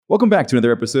Welcome back to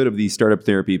another episode of the Startup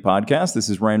Therapy Podcast. This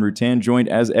is Ryan Rutan, joined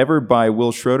as ever by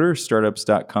Will Schroeder,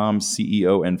 Startups.com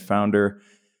CEO and founder.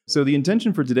 So the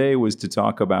intention for today was to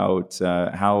talk about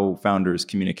how founders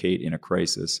communicate in a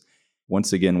crisis.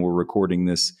 Once again, we're recording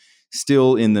this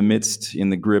still in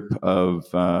the grip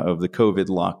of the COVID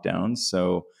lockdowns.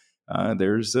 So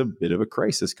there's a bit of a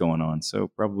crisis going on. So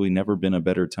probably never been a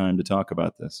better time to talk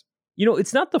about this. You know,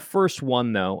 it's not the first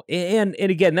one, though. And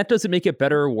again, that doesn't make it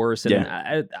better or worse. And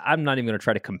Yeah. I'm not even going to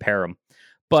try to compare them.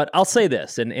 But I'll say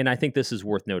this, and I think this is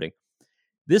worth noting.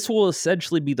 This will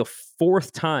essentially be the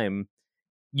fourth time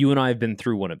you and I have been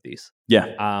through one of these.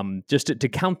 Yeah. Just to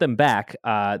count them back,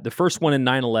 the first one in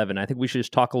 9/11, I think we should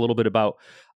just talk a little bit about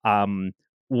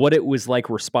what it was like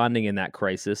responding in that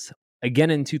crisis.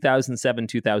 Again, in 2007,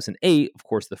 2008, of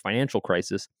course, the financial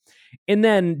crisis. And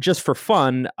then just for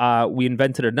fun, we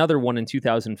invented another one in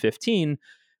 2015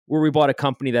 where we bought a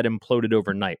company that imploded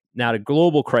overnight. Not a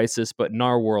global crisis, but in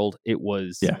our world, it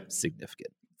was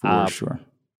significant. For sure.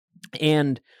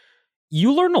 And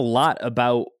you learn a lot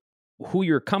about who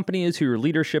your company is, who your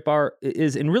leadership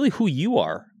is, and really who you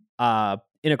are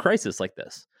in a crisis like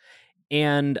this.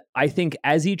 And I think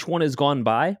as each one has gone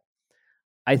by,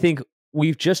 I think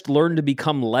we've just learned to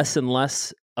become less and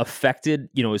less affected,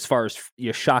 as far as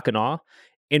shock and awe,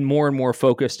 and more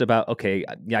focused about, okay,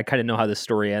 I kind of know how this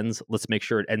story ends. Let's make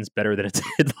sure it ends better than it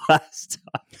did last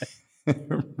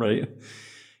time. Right.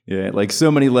 Yeah. Like so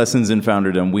many lessons in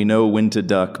founderdom, we know when to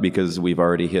duck because we've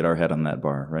already hit our head on that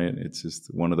bar, right? It's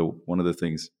just one of the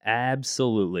things.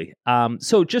 Absolutely.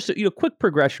 So just quick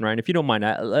progression, Ryan, if you don't mind,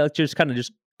 I'll just kind of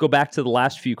just go back to the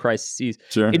last few crises.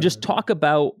 Sure. And just talk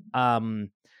about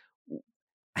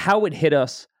how it hit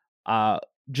us,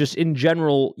 just in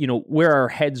general, where our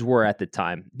heads were at the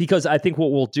time. Because I think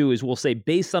what we'll do is we'll say,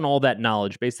 based on all that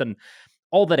knowledge, based on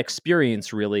all that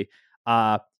experience, really,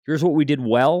 here's what we did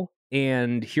well,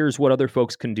 and here's what other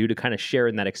folks can do to kind of share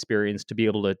in that experience to be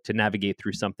able to navigate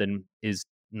through something as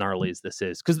gnarly as this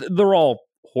is. Because they're all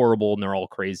horrible and they're all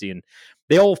crazy, and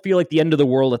they all feel like the end of the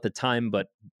world at the time, but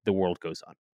the world goes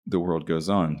on. The world goes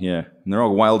on, yeah. And they're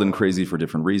all wild and crazy for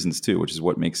different reasons too, which is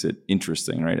what makes it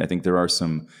interesting, right? I think there are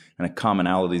some kind of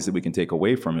commonalities that we can take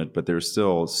away from it, but there's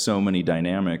still so many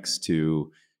dynamics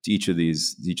to each of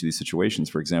these situations.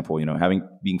 For example,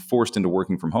 being forced into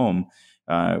working from home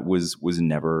was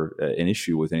never an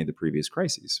issue with any of the previous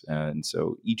crises, and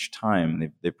so each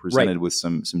time they've presented with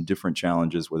some different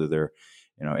challenges, whether they're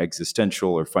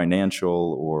existential or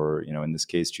financial or in this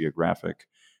case geographic.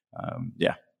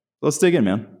 Let's dig in,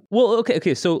 man. Well,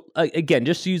 okay. So again,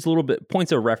 just to use a little bit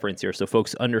points of reference here so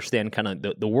folks understand kind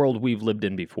of the world we've lived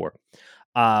in before.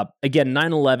 Again,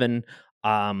 9/11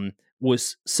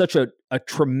 was such a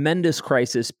tremendous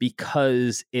crisis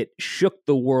because it shook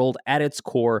the world at its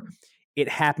core. It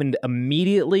happened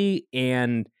immediately,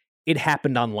 and it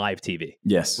happened on live TV.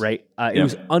 Yes. Right? It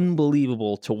was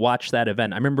unbelievable to watch that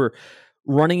event. I remember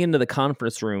running into the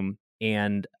conference room,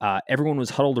 and everyone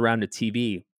was huddled around a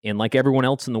TV. And like everyone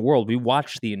else in the world, we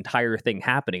watched the entire thing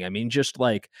happening. I mean, just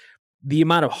like the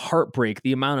amount of heartbreak,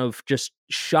 the amount of just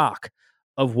shock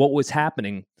of what was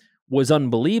happening was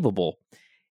unbelievable.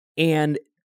 And,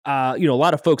 a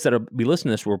lot of folks that will be listening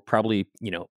to this were probably,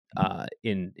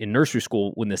 in nursery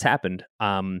school when this happened.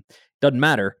 Doesn't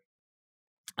matter.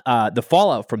 The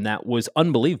fallout from that was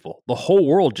unbelievable. The whole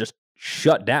world just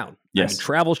shut down. Yes. I mean,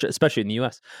 travel, especially in the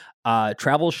US,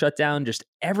 travel shut down, just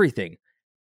everything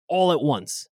all at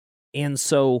once. And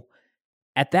so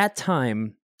at that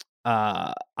time,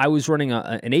 I was running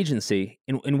an agency,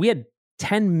 and we had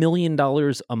 $10 million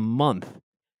a month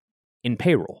in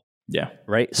payroll. Yeah.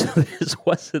 Right. So this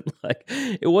wasn't like,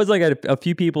 it was like a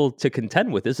few people to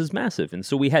contend with. This is massive. And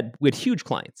so we had huge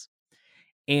clients.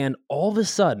 And all of a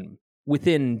sudden,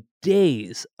 within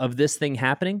days of this thing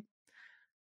happening,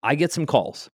 I get some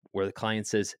calls where the client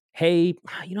says, hey,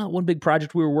 one big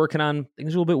project we were working on,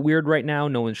 things are a little bit weird right now.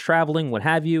 No one's traveling, what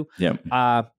have you.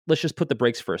 Yeah. Let's just put the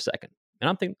brakes for a second. And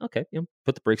I'm thinking, okay,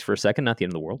 put the brakes for a second, not the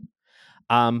end of the world.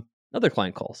 Another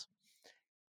client calls.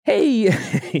 Hey,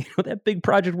 that big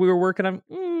project we were working on,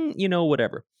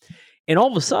 whatever. And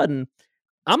all of a sudden,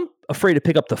 I'm afraid to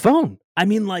pick up the phone. I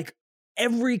mean, like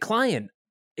every client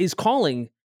is calling,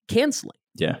 canceling.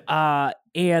 Yeah.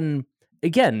 And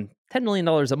again, $10 million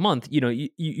a month,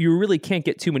 you really can't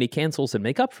get too many cancels and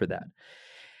make up for that.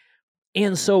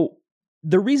 And so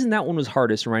the reason that one was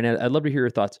hardest, Ryan, I'd love to hear your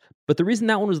thoughts, but the reason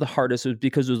that one was the hardest was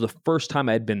because it was the first time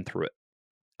I had been through it.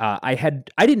 I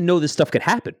didn't know this stuff could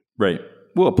happen. Right.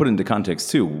 Well, put into context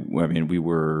too, I mean, we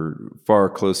were far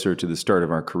closer to the start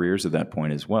of our careers at that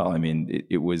point as well. I mean,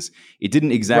 it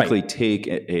didn't exactly take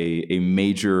a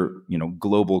major,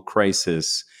 global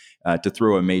crisis to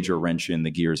throw a major wrench in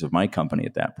the gears of my company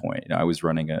at that point. I was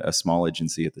running a small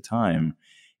agency at the time,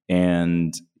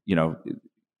 and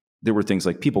there were things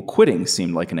like people quitting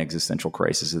seemed like an existential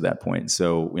crisis at that point.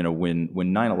 So, when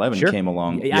 9/11 came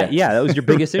along, that was your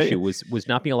biggest issue was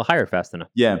not being able to hire fast enough.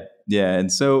 Yeah.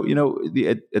 And so,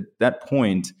 at that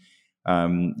point,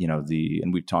 and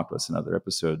we've talked about this in other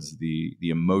episodes, the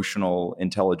emotional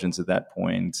intelligence at that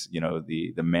point,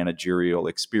 the managerial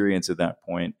experience at that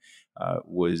point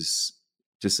was,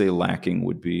 to say lacking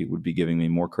would be giving me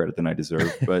more credit than I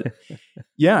deserve. But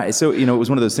yeah, so it was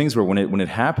one of those things where when it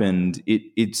happened,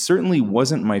 it certainly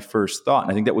wasn't my first thought.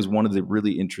 And I think that was one of the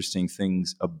really interesting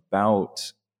things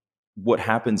about what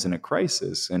happens in a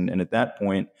crisis. And at that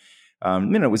point,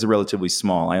 it was a relatively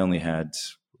small. I only had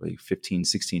like 15,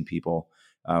 16 people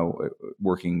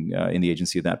working in the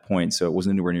agency at that point, so it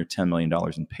wasn't anywhere near $10 million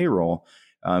in payroll.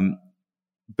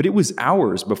 But it was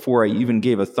hours before I even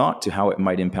gave a thought to how it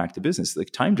might impact the business.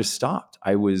 Like, time just stopped.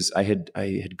 I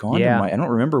had gone to I don't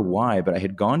remember why, but I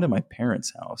had gone to my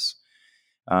parents' house,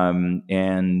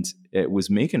 and it was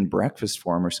making breakfast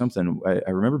for him or something. I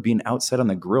remember being outside on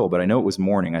the grill, but I know it was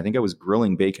morning. I think I was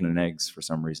grilling bacon and eggs for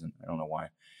some reason. I don't know why,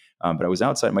 but I was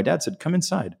outside. My dad said, "Come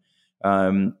inside."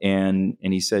 And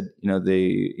he said,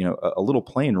 a little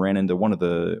plane ran into one of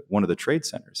the trade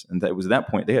centers, and that was at that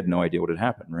point they had no idea what had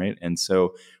happened, right? And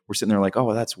so we're sitting there like, oh,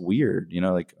 well, that's weird,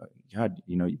 like, God,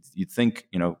 you'd think,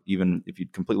 even if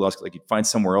you'd completely lost, like, you'd find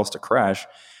somewhere else to crash,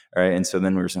 right? And so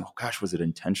then we were saying, oh gosh, was it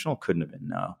intentional? Couldn't have been,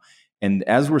 no. And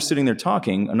as we're sitting there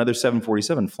talking, another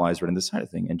 747 flies right in the side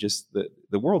of the thing, and just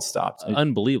the world stopped.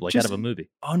 Unbelievable, like out of a movie.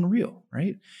 Unreal,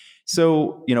 right?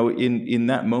 So in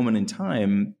that moment in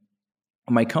time,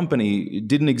 my company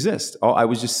didn't exist. I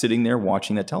was just sitting there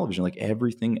watching that television, like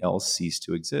everything else ceased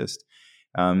to exist.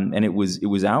 And it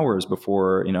was hours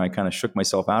before I kind of shook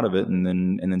myself out of it, and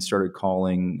then started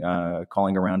calling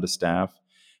around to staff,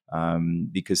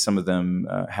 because some of them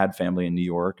had family in New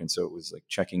York, and so it was like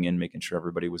checking in, making sure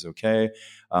everybody was okay.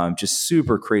 Just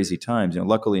super crazy times.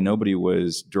 Luckily nobody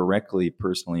was directly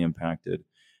personally impacted.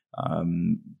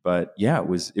 But yeah, it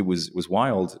was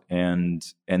wild. And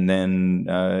then,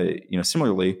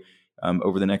 similarly,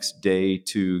 over the next day,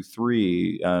 2,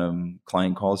 3,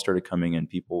 client calls started coming in.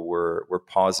 People were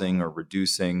pausing or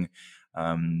reducing,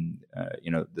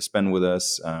 the spend with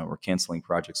us, or canceling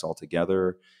projects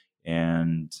altogether.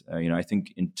 And, I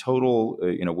think in total,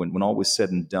 when all was said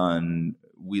and done,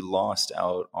 we lost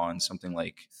out on something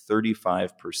like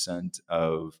 35%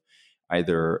 of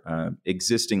either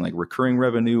existing like recurring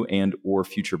revenue and or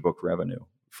future book revenue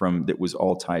that was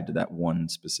all tied to that one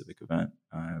specific event.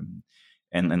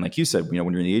 And like you said, when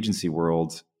you're in the agency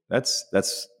world, that's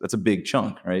a big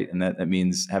chunk, right? And that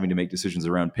means having to make decisions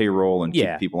around payroll and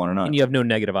keep people on or not. And you have no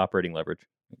negative operating leverage.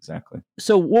 Exactly.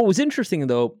 So what was interesting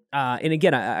though, and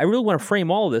again, I really want to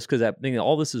frame all of this because I think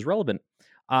all this is relevant,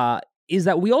 is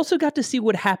that we also got to see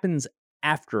what happens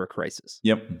after a crisis.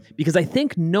 Yep. Because I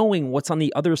think knowing what's on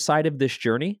the other side of this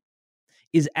journey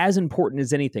is as important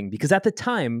as anything. Because at the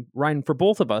time, Ryan, for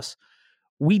both of us,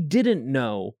 we didn't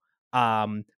know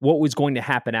what was going to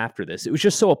happen after this. It was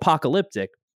just so apocalyptic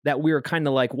that we were kind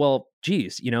of like, well,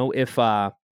 geez, if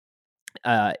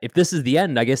this is the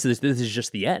end, I guess this is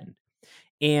just the end.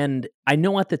 And I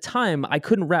know at the time I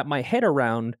couldn't wrap my head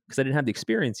around, because I didn't have the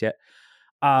experience yet,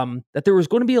 that there was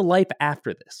going to be a life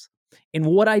after this. And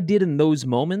what I did in those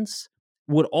moments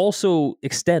would also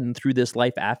extend through this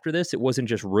life after this. It wasn't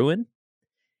just ruin.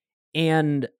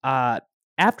 And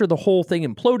after the whole thing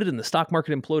imploded and the stock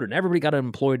market imploded and everybody got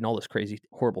unemployed and all this crazy,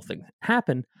 horrible thing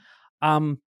happened,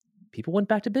 people went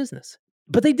back to business.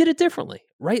 But they did it differently,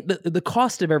 right? The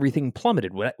cost of everything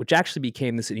plummeted, which actually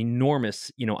became this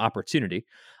enormous, opportunity.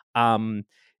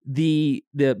 The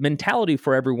mentality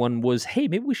for everyone was, hey,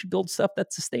 maybe we should build stuff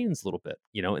that sustains a little bit,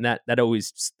 and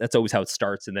that's always how it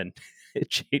starts, and then it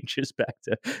changes back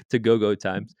to go-go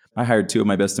times. I hired 2 of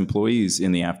my best employees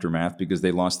in the aftermath because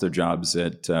they lost their jobs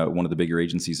at one of the bigger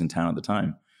agencies in town at the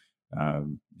time.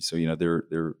 So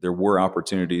there were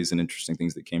opportunities and interesting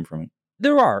things that came from it.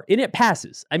 There are, and it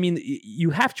passes. I mean, you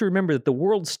have to remember that the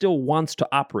world still wants to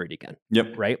operate again.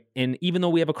 Yep. Right. And even though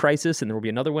we have a crisis and there will be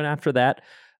another one after that,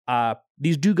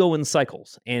 these do go in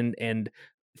cycles, and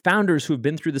founders who have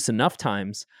been through this enough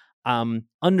times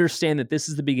understand that this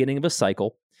is the beginning of a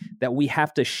cycle, that we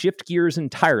have to shift gears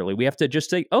entirely. We have to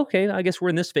just say, okay, I guess we're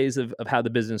in this phase of how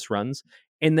the business runs,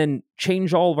 and then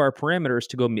change all of our parameters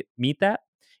to go meet that.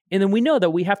 And then we know that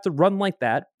we have to run like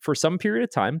that for some period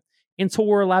of time until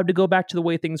we're allowed to go back to the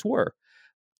way things were.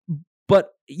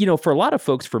 But, for a lot of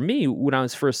folks, for me, when I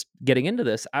was first getting into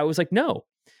this, I was like, no,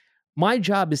 My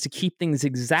job is to keep things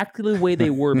exactly the way they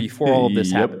were before all of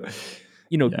this happened.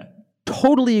 Yeah.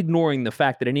 Totally ignoring the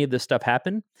fact that any of this stuff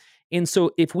happened. And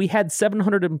so if we had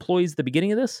 700 employees at the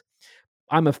beginning of this,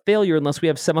 I'm a failure unless we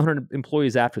have 700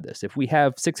 employees after this. If we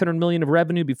have 600 million of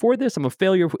revenue before this, I'm a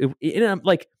failure.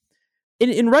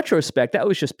 In retrospect, that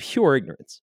was just pure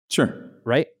ignorance. Sure.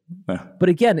 Right. Yeah. But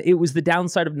again, it was the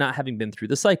downside of not having been through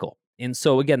the cycle. And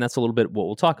so again, that's a little bit what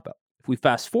we'll talk about. If we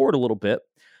fast forward a little bit,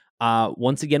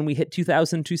 once again, we hit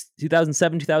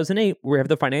 2007, 2008, we have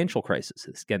the financial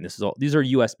crisis. Again, these are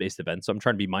U.S. based events, so I'm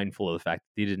trying to be mindful of the fact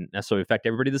that they didn't necessarily affect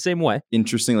everybody the same way.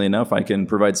 Interestingly enough, I can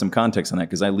provide some context on that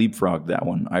because I leapfrogged that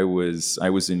one. I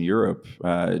was in Europe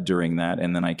during that,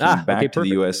 and then I came back to the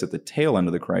U.S. at the tail end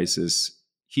of the crisis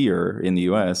here in the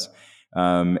U.S.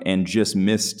 And just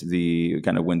missed the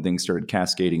kind of when things started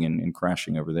cascading and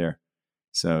crashing over there.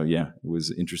 So yeah, it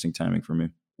was interesting timing for me.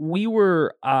 We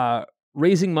were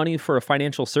raising money for a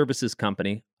financial services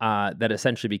company that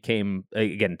essentially became,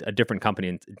 again, a different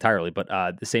company entirely, but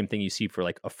the same thing you see for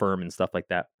like Affirm and stuff like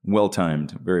that.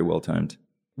 Well-timed, very well-timed.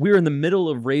 We were in the middle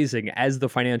of raising as the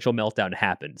financial meltdown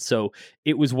happened. So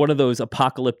it was one of those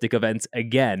apocalyptic events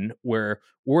again, where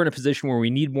we're in a position where we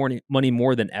need more money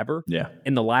more than ever. Yeah.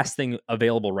 And the last thing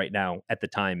available right now at the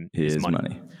time is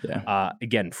money. Yeah.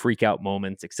 Again, freak out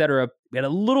moments, etc. We had a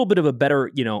little bit of a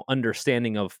better,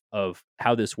 understanding of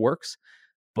how this works.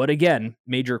 But again,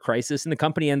 major crisis, and the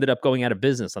company ended up going out of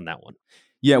business on that one.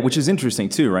 Yeah, which is interesting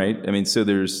too, right? I mean, so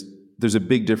there's a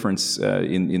big difference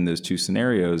in those two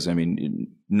scenarios. I mean,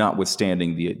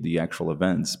 notwithstanding the actual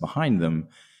events behind them,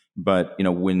 but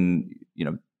when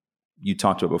you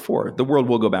talked about before, the world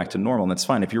will go back to normal, and that's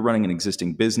fine. If you're running an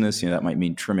existing business, that might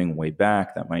mean trimming way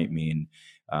back. That might mean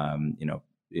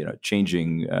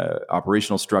changing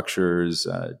operational structures,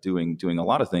 doing a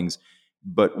lot of things.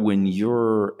 But when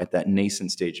you're at that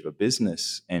nascent stage of a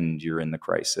business and you're in the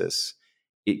crisis,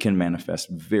 it can manifest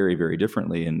very, very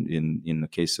differently. In the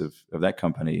case of that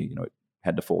company, it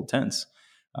had to fold tents.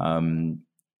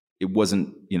 It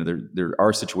wasn't, there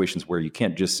are situations where you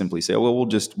can't just simply say, oh, well, we'll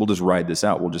just ride this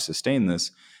out. We'll just sustain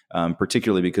this,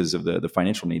 particularly because of the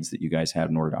financial needs that you guys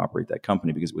had in order to operate that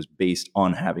company, because it was based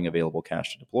on having available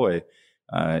cash to deploy.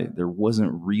 There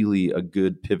wasn't really a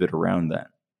good pivot around that.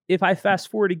 If I fast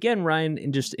forward again, Ryan,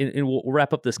 and we'll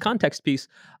wrap up this context piece,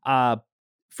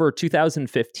 for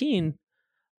 2015,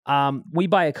 we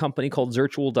buy a company called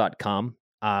Zirtual.com,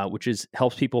 which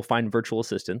helps people find virtual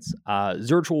assistants.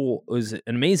 Zirtual was an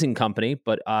amazing company,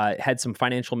 but had some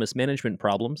financial mismanagement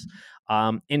problems,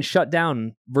 and shut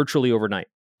down virtually overnight.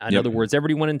 In other words,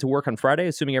 everybody went into work on Friday,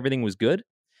 assuming everything was good.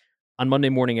 On Monday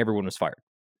morning, everyone was fired.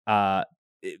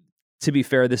 To be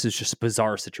fair, this is just a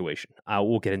bizarre situation.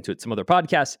 We'll get into it some other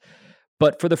podcasts.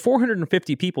 But for the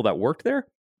 450 people that worked there,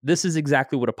 this is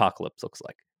exactly what apocalypse looks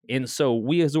like. And so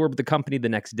we absorbed the company the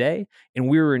next day, and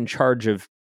we were in charge of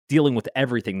dealing with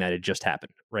everything that had just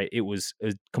happened, right? It was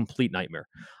a complete nightmare.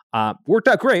 Worked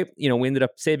out great. We ended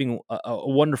up saving a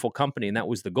wonderful company, and that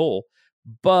was the goal.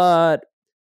 But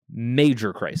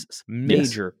major crisis,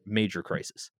 major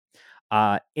crisis.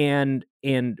 And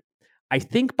I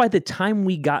think by the time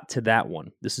we got to that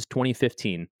one, this is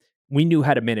 2015, we knew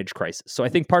how to manage crisis. So I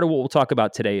think part of what we'll talk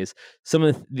about today is some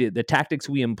of the tactics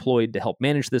we employed to help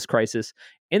manage this crisis.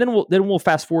 And then we'll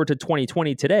fast forward to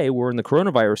 2020 today. We're in the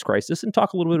coronavirus crisis, and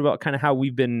talk a little bit about kind of how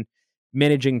we've been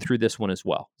managing through this one as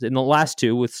well. In the last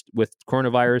two, with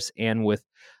coronavirus and with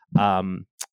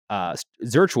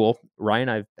Zirtual, Ryan,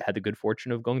 I've had the good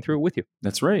fortune of going through it with you.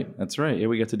 That's right. Yeah,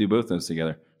 we got to do both those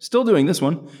together. Still doing this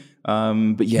one,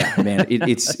 but yeah, man,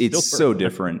 it's so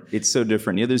different. It's so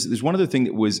different. Yeah, there's one other thing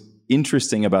that was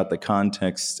interesting about the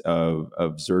context of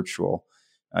Zirtual.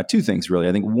 Two things really.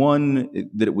 I think one,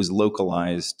 that it was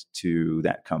localized to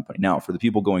that company. Now, for the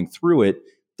people going through it,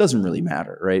 doesn't really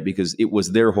matter, right? Because it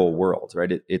was their whole world,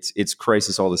 right? It's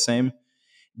crisis all the same.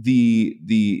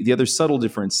 The other subtle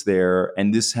difference there,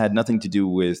 and this had nothing to do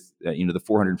with the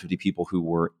 450 people who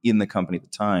were in the company at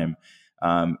the time,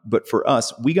 but for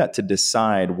us, we got to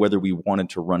decide whether we wanted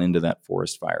to run into that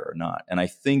forest fire or not. And I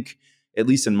think, at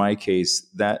least in my case,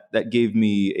 that gave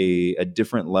me a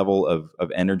different level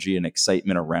of energy and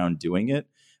excitement around doing it.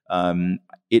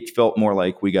 It felt more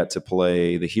like we got to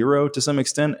play the hero to some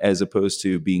extent, as opposed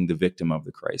to being the victim of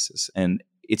the crisis. And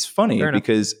it's funny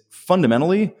because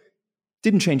fundamentally,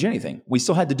 didn't change anything. We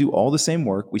still had to do all the same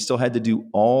work. We still had to do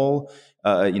all,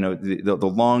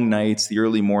 the long nights, the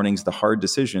early mornings, the hard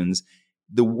decisions.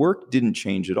 The work didn't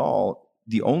change at all.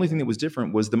 The only thing that was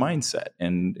different was the mindset.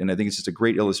 And I think it's just a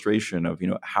great illustration of,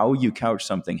 how you couch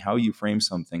something, how you frame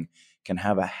something can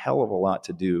have a hell of a lot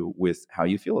to do with how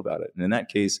you feel about it. And in that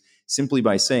case, simply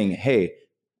by saying, hey,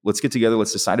 let's get together.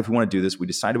 Let's decide if we want to do this. We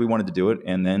decided we wanted to do it.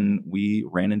 And then we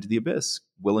ran into the abyss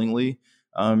willingly.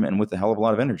 And with a hell of a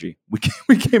lot of energy.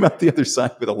 We came out the other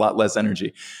side with a lot less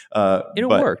energy. And it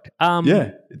worked.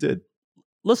 Yeah, it did.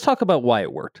 Let's talk about why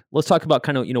it worked. Let's talk about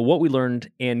kind of, what we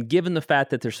learned. And given the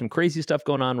fact that there's some crazy stuff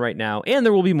going on right now, and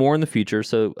there will be more in the future.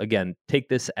 So again, take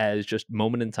this as just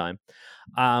moment in time.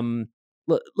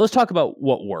 Let's talk about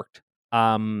what worked.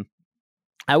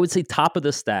 I would say top of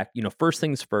the stack, first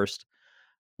things first,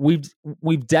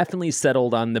 we've definitely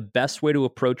settled on the best way to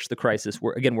approach the crisis.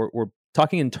 We're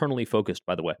talking internally focused,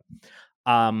 by the way,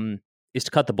 is to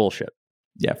cut the bullshit.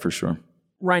 Yeah, for sure.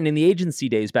 Ryan, in the agency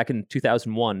days back in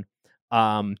 2001,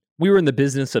 we were in the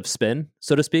business of spin,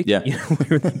 so to speak. Yeah. We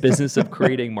were in the business of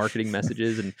creating marketing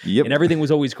messages, and everything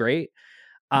was always great.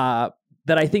 That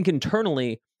I think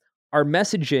internally, our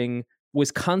messaging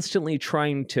was constantly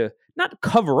trying to not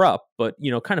cover up, but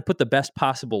kind of put the best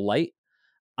possible light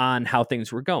on how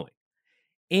things were going.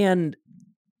 And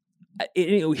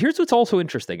here's what's also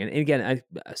interesting. And again,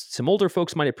 some older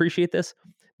folks might appreciate this.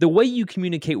 The way you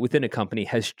communicate within a company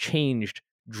has changed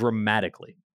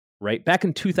dramatically, right? Back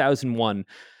in 2001,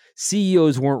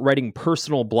 CEOs weren't writing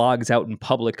personal blogs out in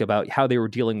public about how they were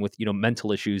dealing with,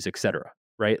 mental issues, et cetera,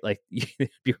 right? Like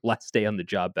your last day on the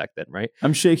job back then, right?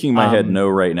 I'm shaking my head no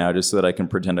right now just so that I can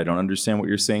pretend I don't understand what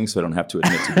you're saying so I don't have to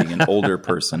admit to being an older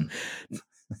person.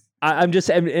 I'm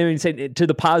saying to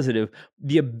the positive,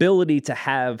 the ability to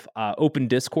have open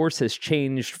discourse has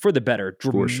changed for the better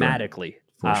dramatically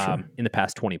in the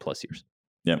past 20 plus years.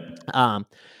 Yeah.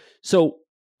 So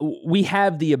we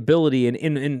have the ability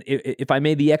and if I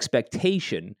made the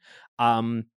expectation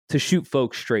to shoot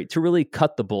folks straight, to really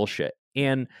cut the bullshit.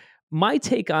 And my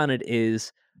take on it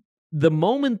is the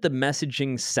moment the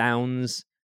messaging sounds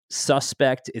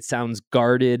suspect, it sounds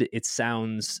guarded, it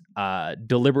sounds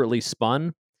deliberately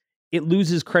spun, it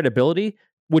loses credibility,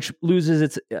 which loses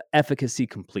its efficacy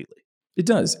completely. It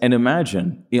does. And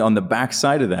imagine on the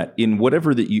backside of that, in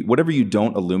whatever you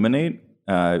don't illuminate,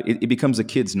 it becomes a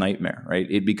kid's nightmare, right?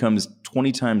 It becomes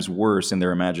 20 times worse in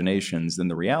their imaginations than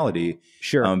the reality.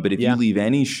 Sure. But if you leave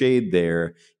any shade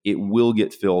there, it will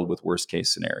get filled with worst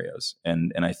case scenarios.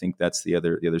 And I think that's the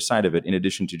other side of it. In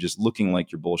addition to just looking like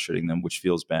you're bullshitting them, which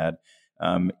feels bad,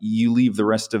 you leave the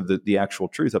rest of the actual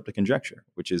truth up to conjecture,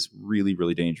 which is really,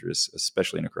 really dangerous,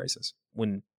 especially in a crisis.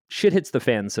 When shit hits the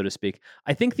fan, so to speak,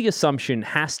 I think the assumption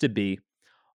has to be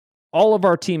all of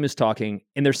our team is talking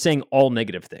and they're saying all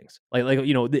negative things. Like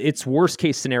it's worst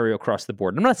case scenario across the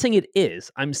board. I'm not saying it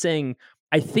is. I'm saying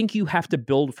I think you have to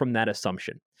build from that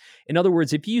assumption. In other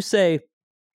words, if you say,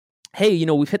 hey,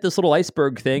 we've hit this little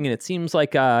iceberg thing and it seems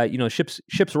like,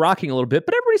 ship's rocking a little bit,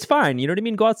 but everybody's fine. You know what I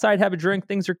mean? Go outside, have a drink.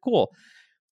 Things are cool.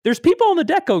 There's people on the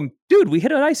deck going, dude, we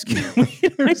hit an iceberg,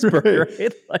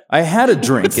 right? Like, I had a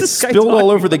drink. It spilled all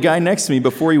over the guy next to me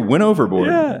before he went overboard.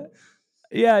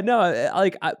 Yeah, no,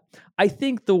 I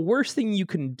think the worst thing you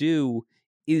can do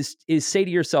is say to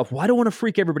yourself, well, I don't want to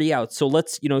freak everybody out. So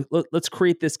let's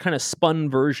create this kind of spun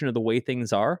version of the way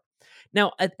things are.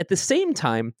 Now, at the same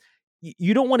time,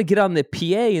 you don't want to get on the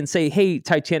PA and say, hey,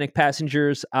 Titanic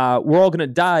passengers, we're all going to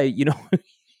die.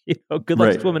 Good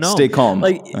luck swimming home. Stay calm.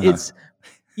 Like it's,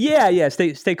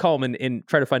 stay calm and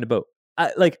try to find a boat.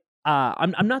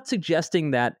 I'm not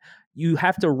suggesting that you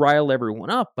have to rile everyone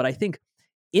up, but I think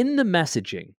in the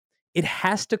messaging, it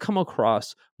has to come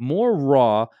across more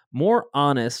raw, more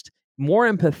honest, more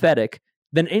empathetic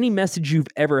than any message you've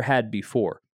ever had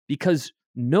before. Because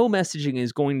no messaging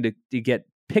is going to get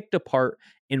picked apart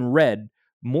and read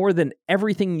more than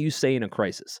everything you say in a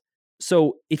crisis.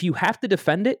 So if you have to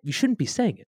defend it, you shouldn't be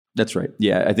saying it. That's right.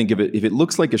 Yeah, I think if it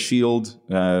looks like a shield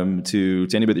to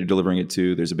anybody that you're delivering it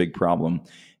to, there's a big problem.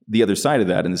 The other side of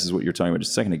that, and this is what you're talking about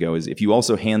just a second ago, is if you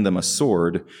also hand them a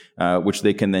sword, which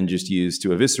they can then just use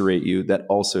to eviscerate you, that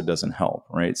also doesn't help,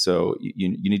 right? So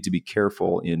you need to be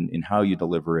careful in how you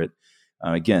deliver it.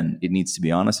 Again, it needs to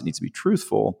be honest, it needs to be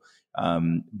truthful,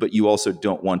 but you also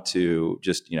don't want to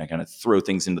just kind of throw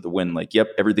things into the wind like, yep,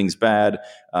 everything's bad,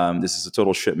 this is a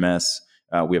total shit mess,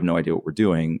 we have no idea what we're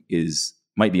doing,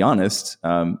 might be honest,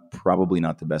 probably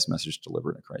not the best message to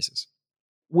deliver in a crisis.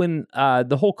 When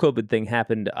the whole COVID thing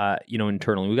happened,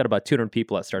 internally, we got about 200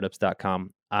 people at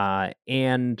startups.com.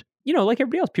 And, like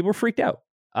everybody else, people were freaked out.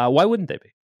 Why wouldn't they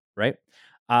be? Right?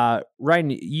 Ryan,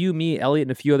 you, me, Elliot,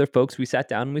 and a few other folks, we sat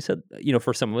down and we said,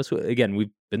 for some of us, again,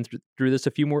 we've been through this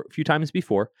a few times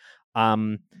before.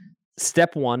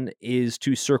 Step one is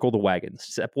to circle the wagons.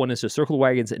 Step one is to circle the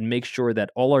wagons and make sure that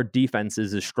all our defense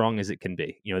is as strong as it can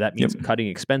be. That means cutting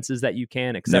expenses that you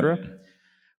can, et cetera.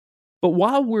 But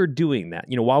while we're doing that,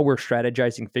 while we're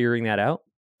strategizing, figuring that out,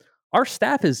 our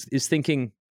staff is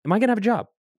thinking, am I going to have a job?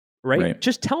 right? Right.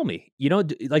 Just tell me,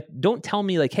 like, don't tell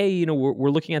me like, hey,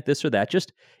 we're looking at this or that.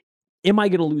 Just, am I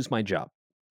going to lose my job?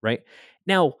 Right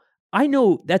now, I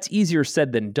know that's easier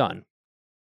said than done.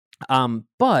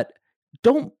 But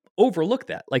don't overlook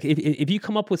that. Like, if you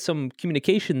come up with some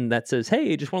communication that says,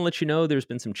 "Hey, just want to let you know there's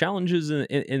been some challenges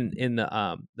in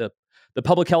the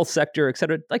public health sector, et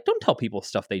cetera," like, don't tell people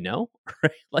stuff they know,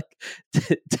 right? Like,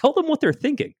 tell them what they're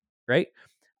thinking, right?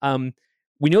 Um,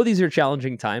 we know these are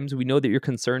challenging times. We know that you're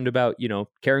concerned about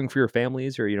caring for your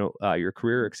families or your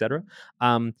career, et cetera.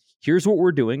 Here's what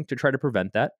we're doing to try to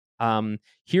prevent that.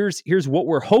 Here's what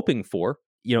we're hoping for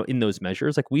in those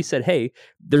measures. Like we said, hey,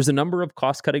 there's a number of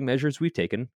cost cutting measures we've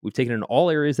taken in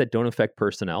all areas that don't affect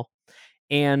personnel,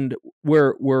 and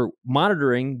we're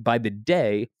monitoring by the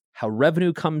day how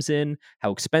revenue comes in,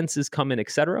 how expenses come in,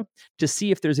 et cetera, to see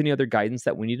if there's any other guidance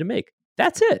that we need to make.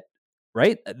 That's it,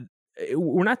 right?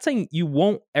 We're not saying you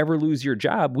won't ever lose your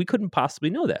job. We couldn't possibly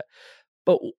know that.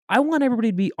 But I want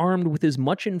everybody to be armed with as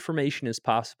much information as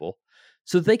possible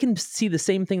so that they can see the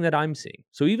same thing that I'm seeing.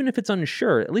 So even if it's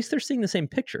unsure, at least they're seeing the same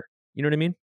picture. You know what I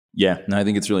mean? Yeah, no, I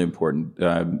think it's really important.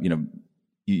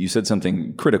 You said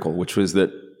something critical, which was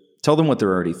that tell them what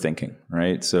they're already thinking,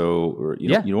 right? So you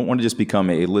don't want to just become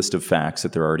a list of facts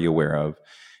that they're already aware of.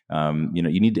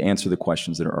 You need to answer the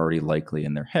questions that are already likely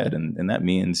in their head. And that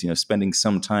means, spending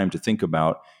some time to think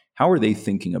about how are they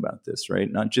thinking about this,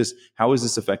 right? Not just how is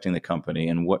this affecting the company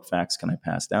and what facts can I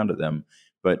pass down to them,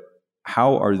 but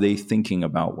how are they thinking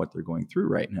about what they're going through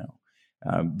right now?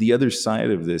 The other side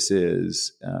of this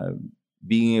is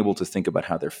being able to think about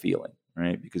how they're feeling,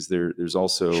 right? Because there's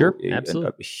also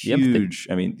a huge,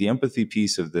 the empathy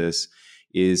piece of this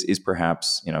is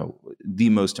perhaps, the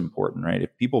most important, right?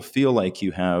 If people feel like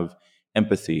you have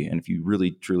empathy, and if you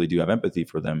really truly do have empathy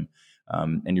for them,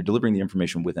 and you're delivering the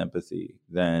information with empathy,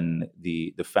 then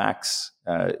the facts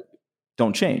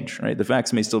don't change, right? The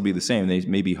facts may still be the same. They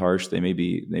may be harsh. They may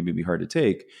be hard to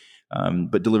take,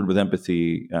 but delivered with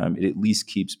empathy, it at least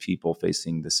keeps people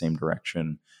facing the same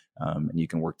direction, and you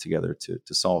can work together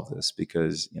to solve this.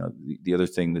 Because the other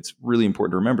thing that's really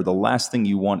important to remember: the last thing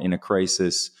you want in a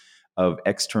crisis of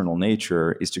external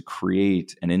nature is to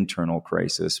create an internal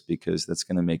crisis, because that's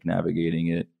going to make navigating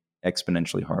it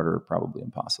exponentially harder, probably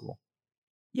impossible.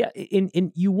 Yeah,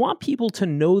 and you want people to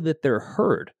know that they're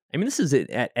heard. I mean, this is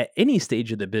at any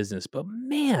stage of the business, but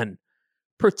man,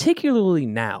 particularly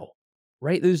now,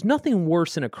 right? There's nothing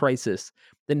worse in a crisis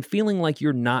than feeling like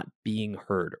you're not being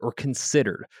heard or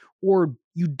considered, or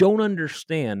you don't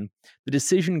understand the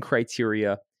decision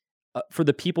criteria for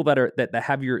the people that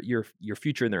have your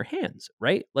future in their hands,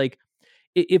 right? Like,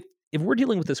 if we're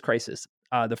dealing with this crisis,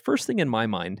 the first thing in my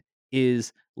mind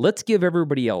is, let's give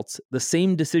everybody else the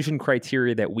same decision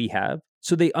criteria that we have,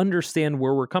 so they understand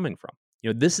where we're coming from.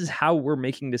 This is how we're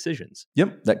making decisions.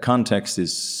 Yep. That context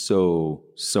is so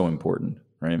important,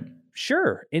 right?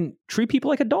 Sure. And treat people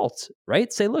like adults,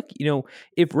 right? Say, look,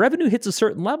 if revenue hits a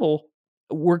certain level,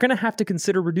 we're going to have to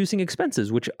consider reducing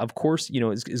expenses, which of course,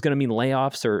 is going to mean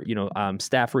layoffs or,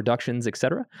 staff reductions, et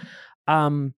cetera.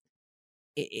 And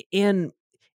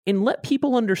let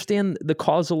people understand the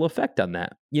causal effect on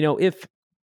that.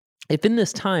 If in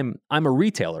this time I'm a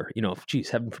retailer,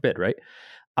 heaven forbid, right?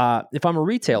 If I'm a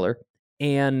retailer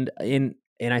and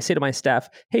I say to my staff,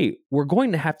 hey, we're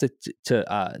going to have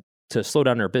to slow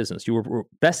down our business.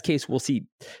 Best case, we'll see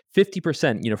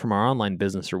 50%, from our online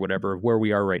business or whatever, of where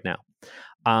we are right now.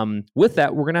 With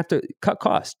that, we're going to have to cut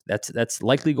costs. That's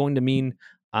likely going to mean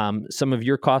some of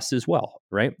your costs as well,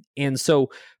 right? And so,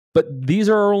 but these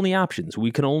are our only options.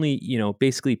 We can only,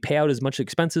 basically pay out as much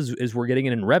expenses as we're getting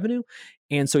in revenue.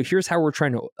 And so here's how we're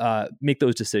trying to make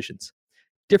those decisions.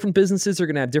 Different businesses are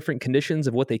going to have different conditions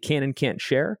of what they can and can't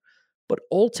share. But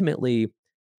ultimately,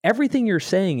 everything you're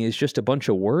saying is just a bunch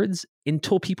of words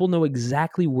until people know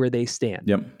exactly where they stand.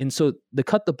 Yep. And so the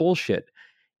cut the bullshit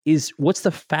is, what's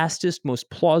the fastest, most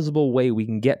plausible way we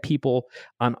can get people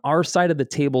on our side of the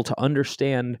table to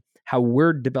understand how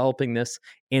we're developing this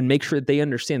and make sure that they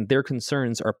understand their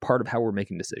concerns are part of how we're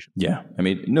making decisions. Yeah.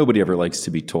 Nobody ever likes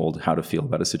to be told how to feel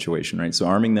about a situation, right? So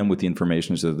arming them with the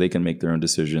information so that they can make their own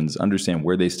decisions, understand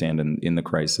where they stand in the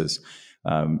crisis,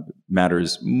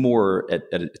 matters more at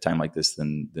a time like this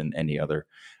than any other.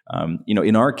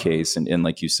 In our case, and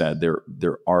like you said,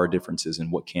 there are differences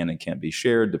in what can and can't be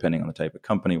shared depending on the type of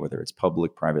company, whether it's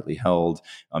public, privately held,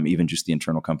 even just the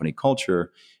internal company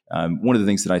culture. One of the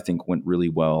things that I think went really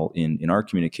well in our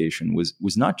communication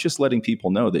was not just letting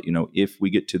people know that, if we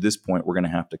get to this point, we're going to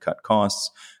have to cut costs.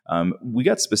 we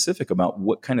got specific about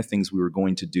what kind of things we were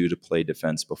going to do to play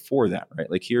defense before that, right?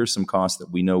 Like, here are some costs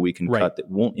that we know we can cut that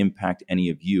won't impact any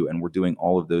of you, and we're doing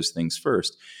all of those things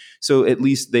first. So at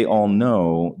least they all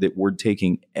know that we're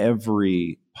taking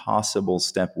every possible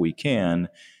step we can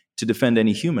to defend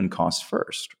any human cost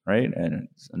first, right? And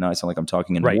now I sound like I'm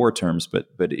talking in war terms, but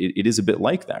it is a bit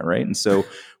like that, right? And so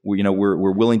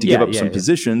we're willing to give up some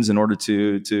positions in order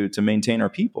to maintain our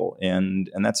people, and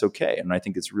that's okay. And I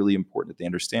think it's really important that they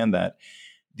understand that.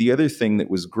 The other thing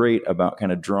that was great about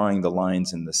kind of drawing the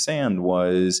lines in the sand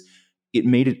was it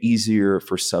made it easier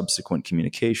for subsequent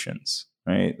communications.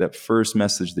 Right, that first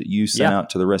message that you sent out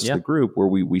to the rest of the group, where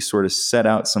we sort of set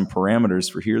out some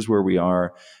parameters for here's where we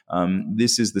are.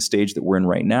 This is the stage that we're in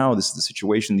right now. This is the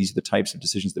situation. These are the types of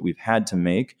decisions that we've had to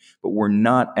make, but we're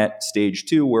not at stage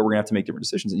 2 where we're going to have to make different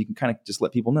decisions. And you can kind of just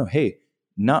let people know, hey,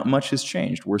 not much has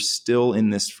changed. We're still in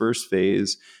this first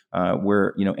phase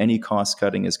where any cost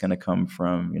cutting is going to come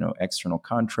from external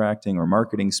contracting or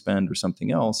marketing spend or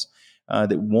something else.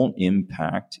 That won't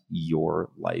impact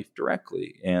your life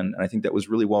directly. And I think that was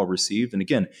really well received. And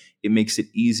again, it makes it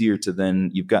easier to then,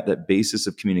 you've got that basis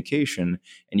of communication,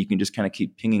 and you can just kind of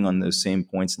keep pinging on those same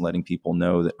points and letting people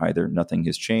know that either nothing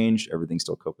has changed, everything's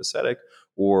still copacetic,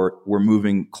 or we're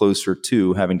moving closer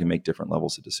to having to make different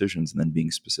levels of decisions, and then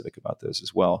being specific about those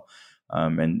as well.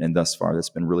 And thus far, that's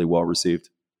been really well received.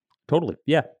 Totally.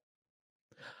 Yeah.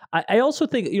 I also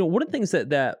think, one of the things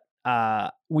that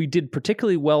we did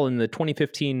particularly well in the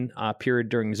 2015 period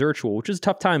during Zirtual, which was a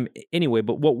tough time anyway,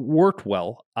 but what worked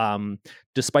well,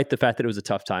 despite the fact that it was a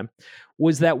tough time,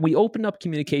 was that we opened up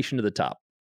communication to the top,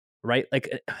 right? Like,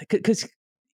 because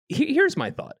here's my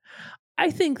thought.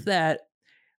 I think that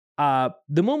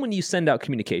the moment you send out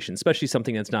communication, especially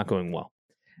something that's not going well,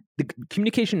 the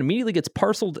communication immediately gets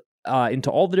parceled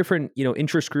into all the different,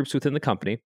 interest groups within the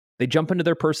company. They jump into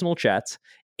their personal chats,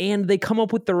 and they come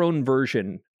up with their own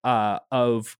version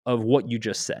of what you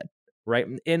just said, right?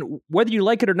 And whether you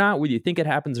like it or not, whether you think it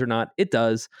happens or not, it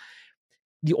does.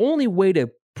 The only way to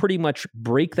pretty much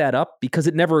break that up, because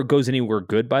it never goes anywhere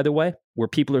good, by the way, where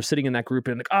people are sitting in that group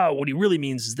and like, oh, what he really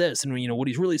means is this, and what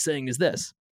he's really saying is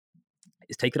this,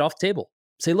 is take it off the table.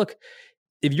 Say, look,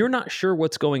 if you're not sure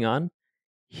what's going on,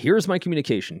 here's my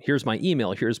communication, here's my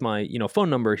email, here's my phone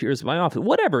number, here's my office,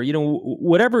 whatever,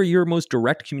 whatever your most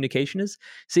direct communication is.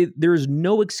 Say there's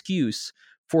no excuse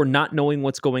for not knowing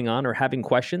what's going on or having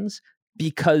questions,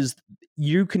 because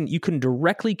you can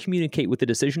directly communicate with the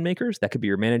decision makers. That could be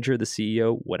your manager, the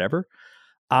CEO, whatever,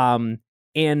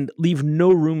 and leave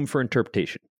no room for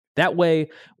interpretation. That way,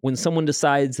 when someone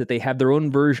decides that they have their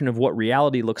own version of what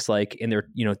reality looks like, and they're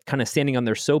kind of standing on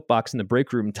their soapbox in the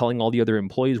break room telling all the other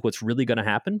employees what's really going to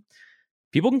happen,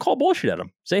 people can call bullshit at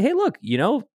them. Say, hey, look,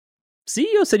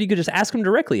 CEO said you could just ask him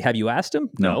directly. Have you asked him?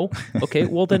 No. Okay,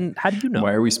 well then how do you know?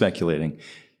 Why are we speculating?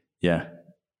 Yeah.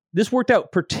 This worked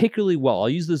out particularly well. I'll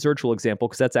use the Zirtual example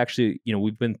because that's actually,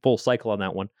 we've been full cycle on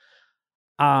that one.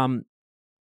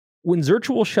 When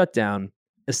Zirtual shut down,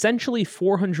 essentially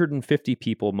 450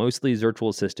 people, mostly Zirtual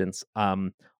assistants,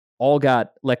 all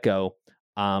got let go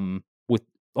with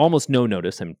almost no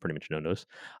notice, and pretty much no notice,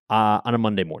 on a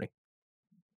Monday morning.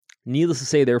 Needless to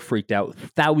say, they're freaked out.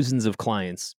 Thousands of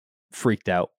clients freaked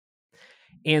out.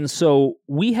 And so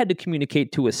we had to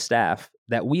communicate to a staff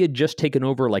that we had just taken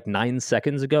over like 9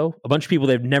 seconds ago, a bunch of people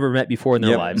they've never met before in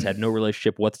their lives, had no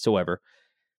relationship whatsoever,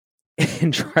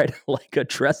 and try to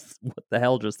address what the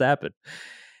hell just happened.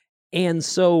 And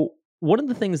so one of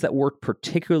the things that worked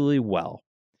particularly well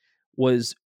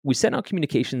was we sent out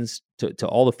communications to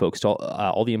all the folks, to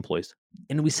all the employees,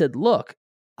 and we said, look,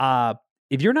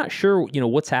 if you're not sure,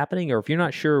 what's happening, or if you're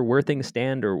not sure where things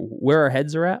stand or where our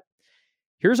heads are at,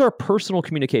 here's our personal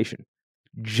communication.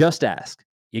 Just ask.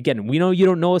 Again, we know you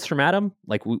don't know us from Adam.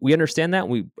 Like, we understand that.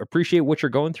 We appreciate what you're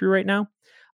going through right now.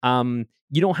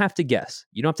 You don't have to guess.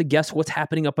 You don't have to guess what's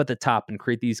happening up at the top and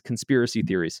create these conspiracy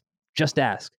theories. Just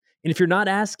ask. And if you're not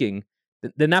asking,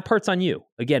 then that part's on you.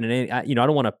 Again, and I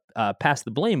don't want to pass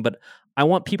the blame, but I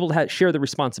want people to share the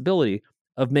responsibility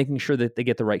of making sure that they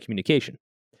get the right communication.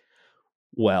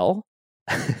 Well,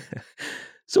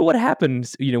 so what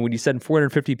happens, when you send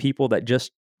 450 people that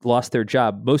just lost their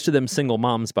job, most of them single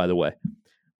moms, by the way,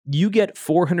 you get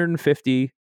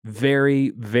 450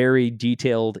 very, very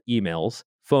detailed emails,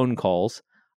 phone calls,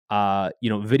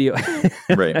 video.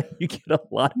 Right. You get a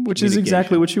lot of which is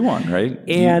exactly what you want, right?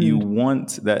 And you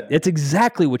want that. It's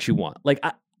exactly what you want. Like,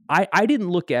 I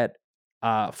didn't look at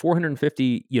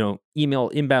 450, inbound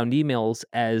emails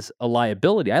as a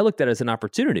liability. I looked at it as an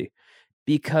opportunity,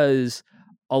 because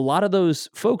a lot of those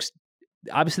folks,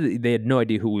 obviously they had no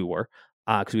idea who we were,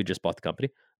 because we just bought the company,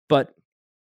 but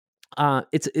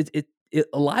It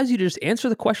allows you to just answer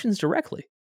the questions directly,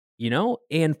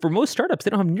 and for most startups,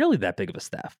 they don't have nearly that big of a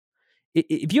staff.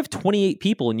 If you have 28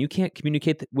 people and you can't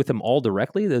communicate with them all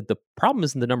directly, the problem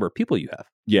isn't the number of people you have.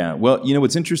 Yeah. Well,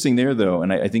 what's interesting there, though,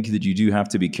 and I think that you do have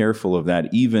to be careful of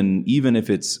that, even if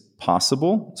it's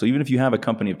possible. So even if you have a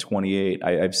company of 28,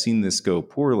 I've seen this go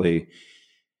poorly.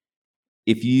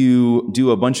 If you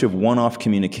do a bunch of one-off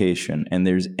communication and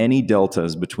there's any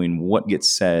deltas between what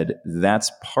gets said,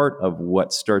 that's part of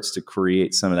what starts to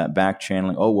create some of that back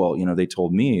channeling. Oh, well, they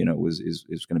told me, it was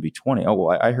going to be 20. Oh,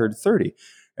 well, I heard 30.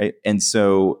 Right. And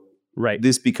so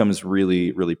this becomes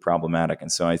really, really problematic.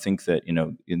 And so I think that,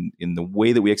 in the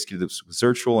way that we executed this with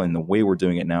Zirtual and the way we're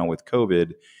doing it now with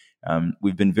COVID,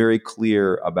 we've been very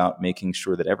clear about making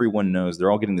sure that everyone knows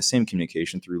they're all getting the same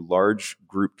communication through large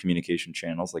group communication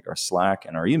channels like our Slack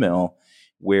and our email,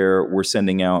 where we're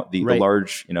sending out the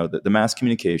large, the mass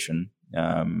communication,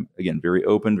 again, very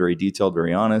open, very detailed,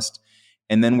 very honest.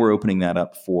 And then we're opening that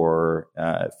up for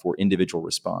individual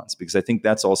response, because I think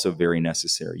that's also very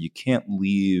necessary. You can't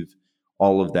leave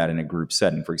all of that in a group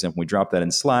setting. For example, we drop that in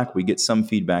Slack, we get some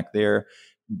feedback there.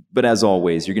 But as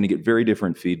always, you're going to get very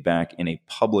different feedback in a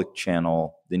public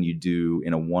channel than you do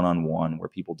in a one-on-one, where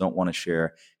people don't want to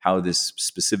share how this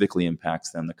specifically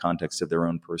impacts them, the context of their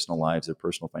own personal lives, their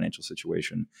personal financial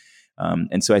situation.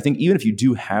 And so I think even if you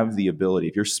do have the ability,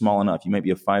 if you're small enough, you might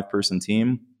be a 5-person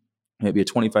team, maybe a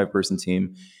 25-person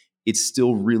team, it's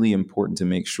still really important to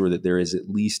make sure that there is at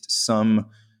least some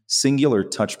singular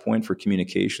touch point for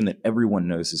communication that everyone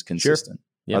knows is consistent. Sure.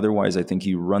 Yep. Otherwise, I think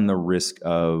you run the risk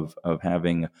of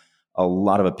having a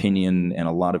lot of opinion and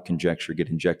a lot of conjecture get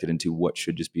injected into what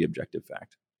should just be objective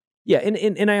fact. Yeah,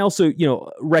 and I also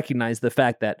recognize the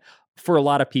fact that for a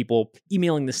lot of people,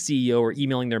 emailing the CEO or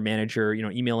emailing their manager,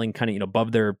 emailing kind of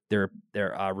above their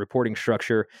reporting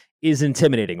structure is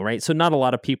intimidating, right? So not a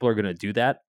lot of people are going to do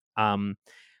that.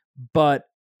 But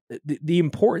the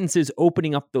importance is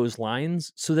opening up those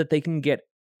lines so that they can get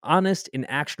honest and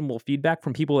actionable feedback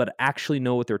from people that actually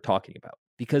know what they're talking about.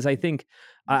 Because I think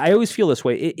I always feel this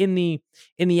way in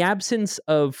the absence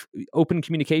of open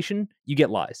communication, you get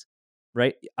lies,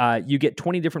 right? You get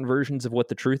 20 different versions of what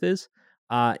the truth is,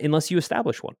 unless you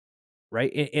establish one,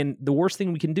 right? And the worst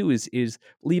thing we can do is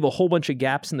leave a whole bunch of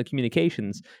gaps in the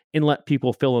communications and let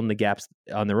people fill in the gaps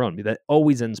on their own. That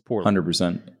always ends poorly.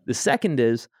 100%. The second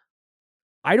is,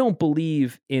 I don't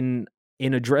believe in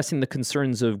addressing the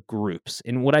concerns of groups.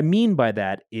 And what I mean by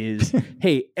that is,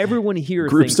 hey, everyone here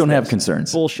groups don't have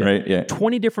concerns. Bullshit. Right? Yeah.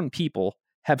 20 different people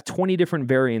have 20 different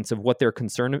variants of what their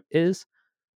concern is.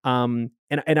 And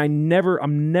I'm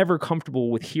never comfortable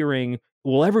with hearing,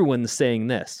 well, everyone's saying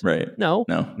this. Right. No.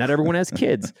 Not everyone has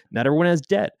kids. Not everyone has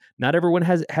debt. Not everyone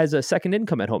has a second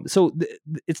income at home. So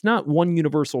it's not one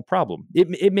universal problem.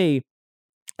 It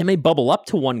may bubble up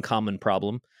to one common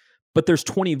problem, but there's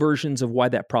 20 versions of why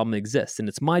that problem exists. And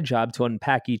it's my job to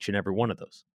unpack each and every one of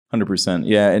those. 100%.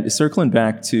 Yeah. And circling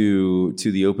back to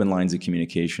the open lines of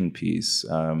communication piece,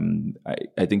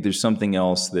 I think there's something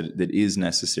else that is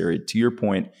necessary. To your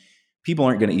point, people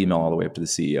aren't going to email all the way up to the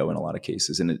CEO in a lot of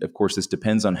cases. And of course, this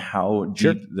depends on how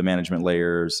deep the management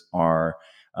layers are.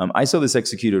 I saw this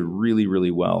executed really,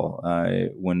 really well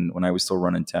when I was still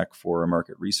running tech for a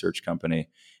market research company.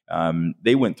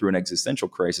 They went through an existential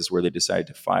crisis where they decided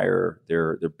to fire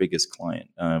their biggest client,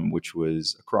 which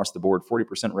was across the board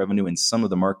 40% revenue. In some of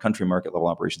the country market level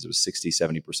operations, it was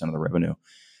 60-70% of the revenue.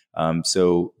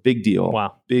 So big deal.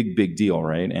 Wow. Big deal,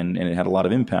 right? And it had a lot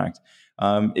of impact.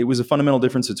 It was a fundamental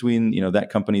difference between that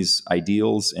company's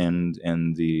ideals and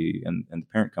the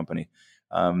parent company.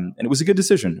 And it was a good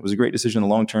decision. It was a great decision in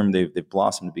the long term. They've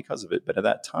blossomed because of it. But at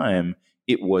that time,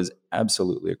 it was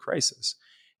absolutely a crisis.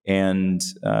 And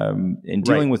in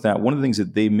dealing with that, one of the things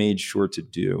that they made sure to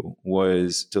do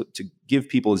was to give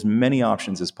people as many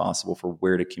options as possible for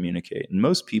where to communicate. And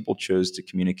most people chose to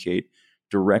communicate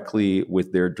directly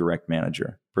with their direct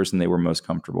manager, person they were most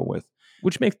comfortable with.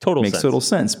 Which makes total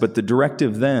sense. But the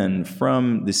directive then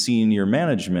from the senior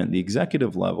management, the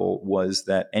executive level, was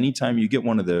that anytime you get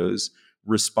one of those,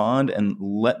 respond and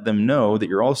let them know that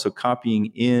you're also copying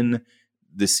in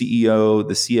the CEO,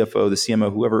 the CFO, the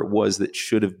CMO, whoever it was that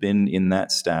should have been in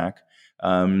that stack,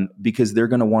 because they're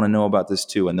going to want to know about this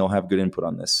too, and they'll have good input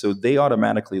on this. So they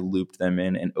automatically looped them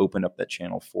in and opened up that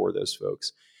channel for those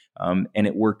folks. And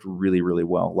it worked really, really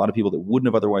well. A lot of people that wouldn't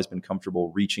have otherwise been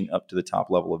comfortable reaching up to the top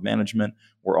level of management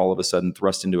were all of a sudden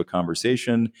thrust into a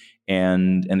conversation.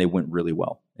 and they went really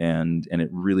well. And it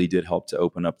really did help to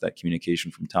open up that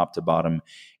communication from top to bottom.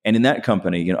 And in that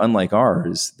company, unlike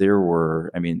ours, there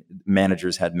were,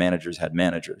 managers had managers had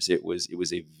managers. It was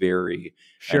a very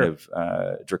kind of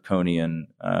draconian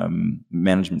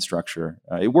management structure.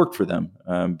 It worked for them,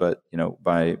 but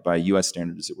by U.S.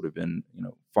 standards, it would have been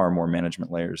far more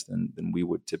management layers than we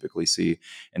would typically see.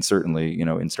 And certainly,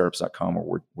 in startups.com,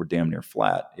 where we're damn near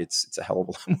flat, it's a hell of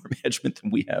a lot more management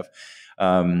than we have.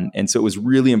 And so it was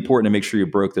really important to make sure you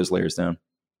broke those layers down.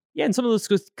 Yeah, and some of those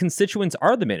constituents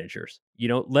are the managers.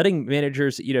 Letting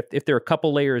managers, if they're a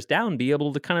couple layers down, be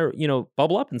able to kind of,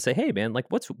 bubble up and say, "Hey, man, like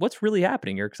what's really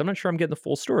happening here?" Because I'm not sure I'm getting the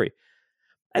full story.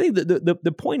 I think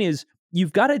the point is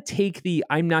you've got to take the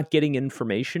 "I'm not getting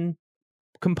information"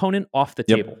 component off the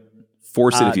table.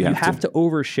 Force it if you have to. You have to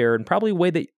overshare in probably a way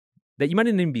that you might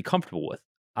not even be comfortable with,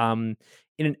 in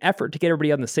an effort to get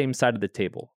everybody on the same side of the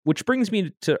table. Which brings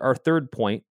me to our third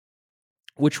point,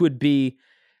 which would be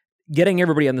getting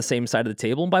everybody on the same side of the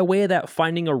table, and by way of that,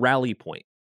 finding a rally point.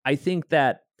 I think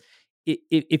that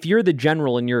if you're the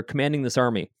general and you're commanding this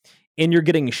army and you're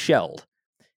getting shelled,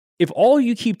 if all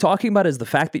you keep talking about is the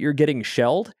fact that you're getting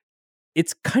shelled,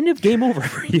 it's kind of game over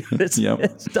for you.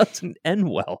 It doesn't end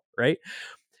well, right?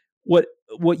 What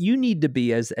you need to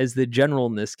be as the general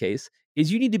in this case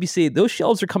is you need to be saying those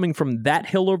shells are coming from that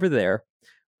hill over there.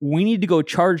 We need to go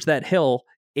charge that hill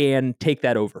and take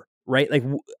that over. Right? Like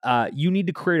you need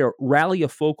to create a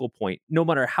focal point, no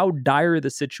matter how dire the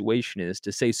situation is,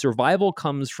 to say survival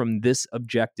comes from this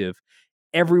objective.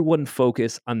 Everyone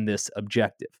focus on this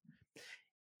objective.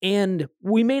 And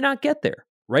we may not get there,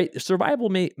 right? Survival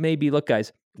may be, look,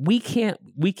 guys, we can't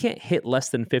hit less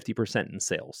than 50% in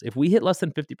sales. If we hit less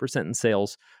than 50% in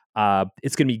sales,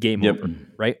 it's going to be game over,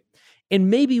 right? And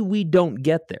maybe we don't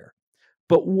get there.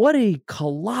 But what a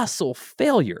colossal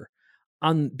failure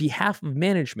on behalf of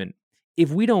management if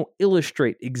we don't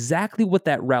illustrate exactly what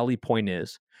that rally point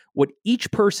is, what each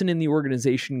person in the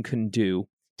organization can do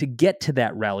to get to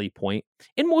that rally point,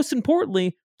 and most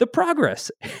importantly, the progress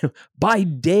by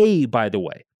day, by the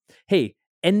way. Hey,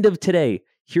 end of today,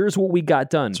 here's what we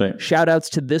got done. Right. Shout outs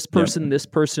to this person, this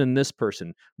person, and this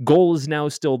person. Goal is now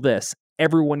still this.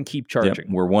 Everyone keep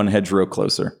charging. We're one hedgerow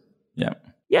closer. Yeah.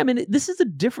 Yeah, this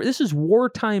is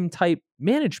wartime type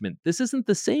management. This isn't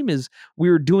the same as we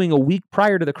were doing a week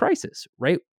prior to the crisis,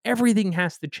 right? Everything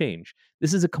has to change.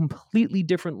 This is a completely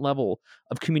different level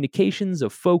of communications,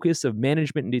 of focus, of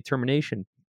management and determination.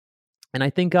 And I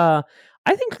think,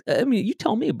 you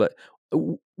tell me, but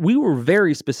we were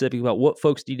very specific about what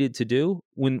folks needed to do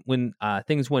when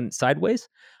things went sideways.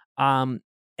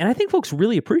 And I think folks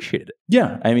really appreciated it.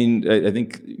 Yeah. I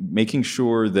think making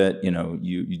sure that,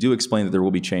 you do explain that there will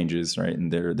be changes, right?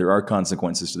 And there are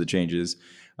consequences to the changes.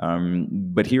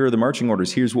 But here are the marching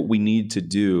orders. Here's what we need to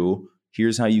do.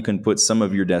 Here's how you can put some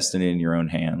of your destiny in your own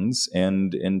hands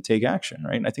and take action,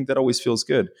 right? And I think that always feels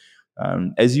good.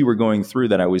 As you were going through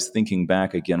that, I was thinking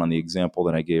back again on the example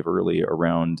that I gave earlier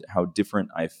around how different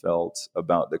I felt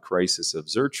about the crisis of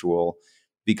Zirtual,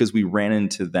 because we ran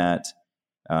into that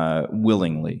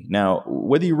willingly. Now,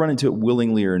 whether you run into it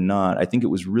willingly or not, I think it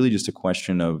was really just a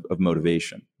question of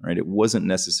motivation, right? It wasn't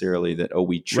necessarily that,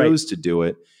 we chose to do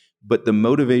it, but the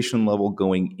motivation level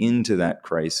going into that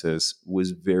crisis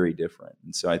was very different.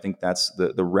 And so I think that's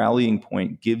the rallying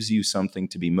point gives you something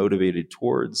to be motivated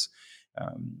towards,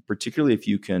 particularly if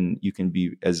you can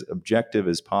be as objective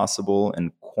as possible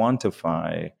and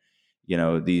quantify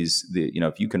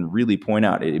if you can really point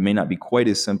out, it may not be quite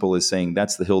as simple as saying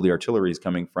that's the hill the artillery is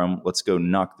coming from. Let's go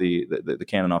knock the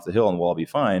cannon off the hill and we'll all be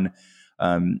fine.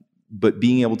 But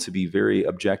being able to be very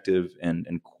objective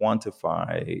and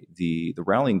quantify the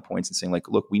rallying points and saying, like,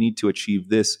 look, we need to achieve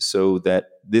this so that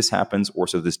this happens or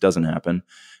so this doesn't happen.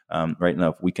 Right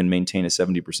now, if we can maintain a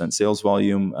 70% sales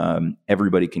volume,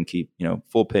 everybody can keep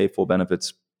full pay, full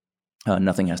benefits.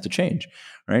 Nothing has to change,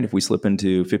 right? If we slip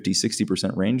into 50,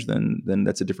 60% range, then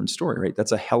that's a different story, right?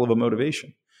 That's a hell of a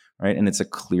motivation, right? And it's a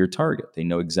clear target. They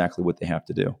know exactly what they have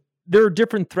to do. There are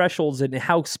different thresholds in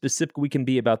how specific we can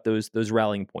be about those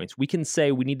rallying points. We can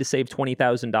say we need to save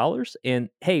 $20,000 and,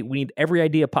 hey, we need every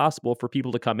idea possible for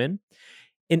people to come in.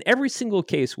 In every single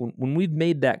case, when we've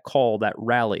made that call, that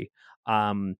rally,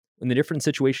 in the different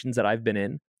situations that I've been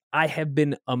in, I have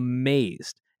been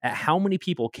amazed at how many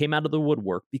people came out of the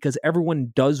woodwork because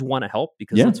everyone does want to help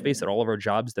because let's face it, all of our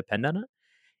jobs depend on it,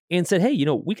 and said, hey,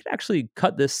 we could actually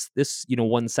cut this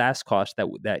one SaaS cost that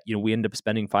we end up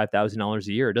spending $5,000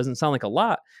 a year. It doesn't sound like a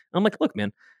lot. And I'm like, look,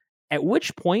 man, at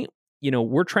which point,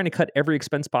 we're trying to cut every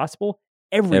expense possible.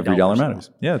 Every dollar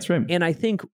matters. Yeah, that's right. And I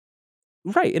think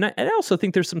Right. And I also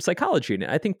think there's some psychology in it.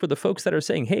 I think for the folks that are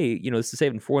saying, hey, this is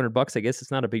saving $400, I guess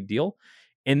it's not a big deal.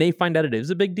 And they find out it is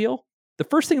a big deal. The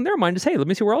first thing in their mind is, hey, let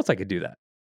me see where else I could do that.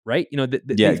 Right.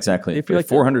 Yeah, exactly. They feel like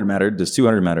 400 mattered. Does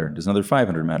 200 matter? Does another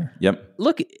 500 matter? Yep.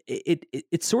 Look,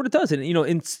 it sort of does. And,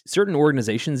 in certain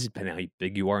organizations, depending on how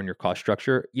big you are in your cost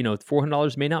structure,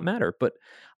 $400 may not matter. But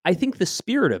I think the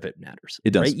spirit of it matters.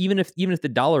 It does. Right? Even if the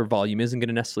dollar volume isn't going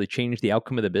to necessarily change the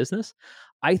outcome of the business,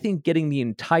 I think getting the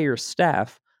entire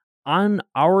staff on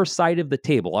our side of the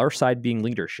table, our side being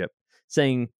leadership,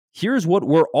 saying, here's what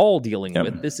we're all dealing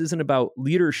with. This isn't about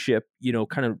leadership,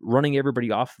 kind of running everybody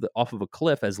off of a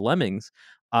cliff as lemmings.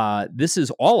 This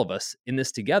is all of us in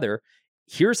this together.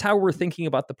 Here's how we're thinking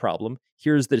about the problem.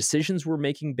 Here's the decisions we're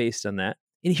making based on that.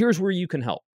 And here's where you can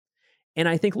help. And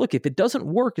I think, look, if it doesn't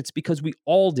work, it's because we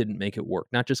all didn't make it work,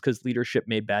 not just because leadership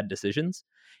made bad decisions.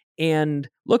 And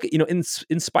look, in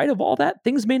spite of all that,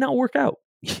 things may not work out.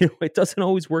 It doesn't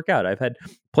always work out. I've had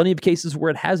plenty of cases where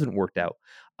it hasn't worked out.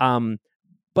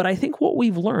 But I think what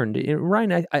we've learned,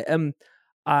 Ryan,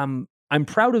 I'm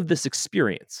proud of this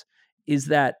experience, is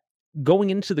that going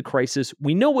into the crisis,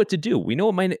 we know what to do. We know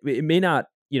it may not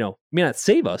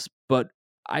save us, but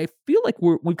I feel like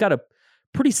we've got a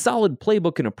pretty solid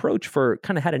playbook and approach for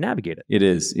kind of how to navigate it. It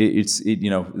is.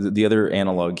 The other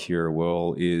analog here,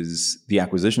 Will, is the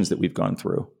acquisitions that we've gone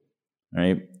through.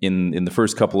 Right. In the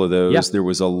first couple of those, there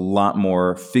was a lot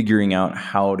more figuring out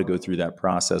how to go through that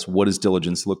process. What does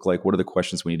diligence look like? What are the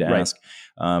questions we need to ask?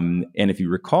 And if you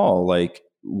recall, like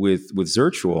with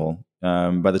Zirtual,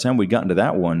 by the time we'd gotten to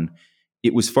that one,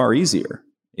 it was far easier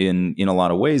in a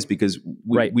lot of ways, because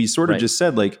we sort of just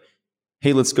said, like,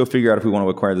 hey, let's go figure out if we want to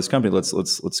acquire this company.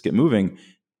 Let's get moving.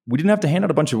 We didn't have to hand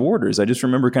out a bunch of orders. I just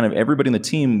remember kind of everybody in the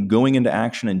team going into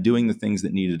action and doing the things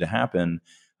that needed to happen.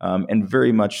 And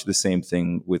very much the same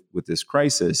thing with this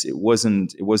crisis. It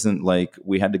wasn't like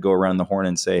we had to go around the horn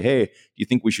and say, hey, do you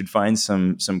think we should find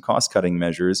some cost cutting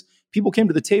measures? People came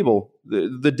to the table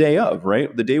the day of,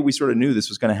 right? The day we sort of knew this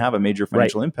was going to have a major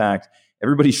financial impact.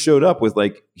 Everybody showed up with,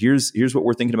 like, here's what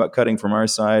we're thinking about cutting from our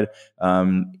side.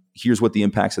 Here's what the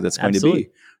impacts of that's going to be.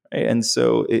 Right? And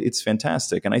so it's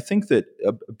fantastic. And I think that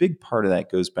a big part of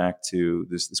that goes back to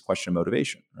this question of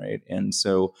motivation, right? And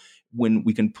so when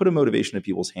we can put a motivation in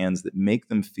people's hands that make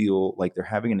them feel like they're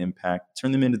having an impact,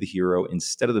 turn them into the hero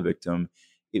instead of the victim,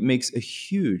 it makes a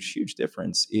huge, huge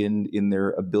difference in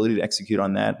their ability to execute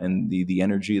on that, and the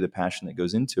energy, the passion that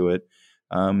goes into it.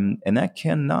 And that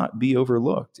cannot be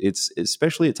overlooked. It's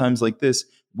especially at times like this,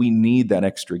 we need that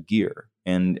extra gear,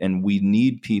 and we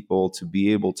need people to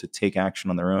be able to take action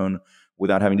on their own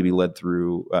without having to be led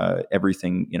through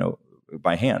everything,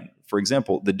 by hand. For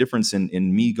example, the difference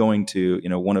in me going to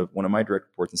one of my direct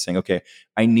reports and saying, okay,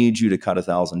 I need you to cut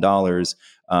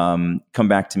 $1,000. Come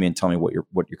back to me and tell me what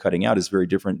you're cutting out, is very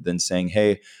different than saying,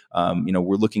 hey,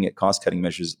 we're looking at cost cutting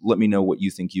measures. Let me know what you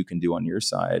think you can do on your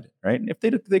side, right? And if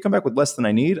they come back with less than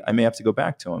I need, I may have to go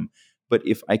back to them. But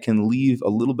if I can leave a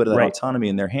little bit of that autonomy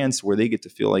in their hands, where they get to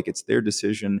feel like it's their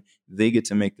decision, they get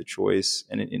to make the choice,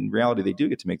 and in reality, they do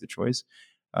get to make the choice.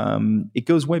 It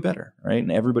goes way better, right? And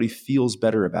everybody feels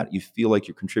better about it. You feel like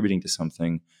you're contributing to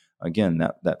something. Again,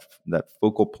 that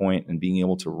focal point, and being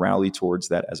able to rally towards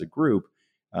that as a group,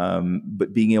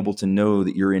 but being able to know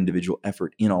that your individual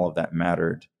effort in all of that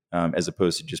mattered, as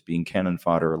opposed to just being cannon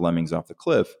fodder or lemmings off the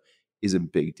cliff, is a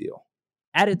big deal.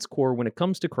 At its core, when it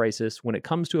comes to crisis, when it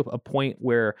comes to a point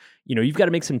where you've got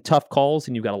to make some tough calls,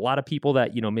 and you've got a lot of people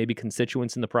that maybe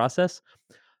constituents in the process,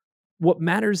 what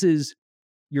matters is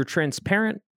you're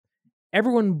transparent.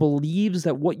 Everyone believes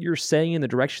that what you're saying and the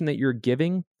direction that you're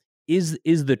giving is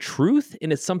the truth,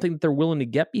 and it's something that they're willing to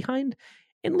get behind.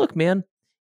 And look, man,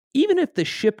 even if the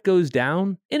ship goes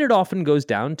down, and it often goes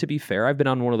down, to be fair, I've been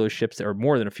on one of those ships, or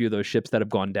more than a few of those ships that have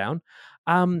gone down.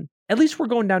 At least we're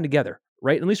going down together,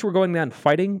 right? At least we're going down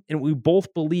fighting, and we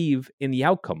both believe in the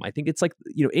outcome. I think it's like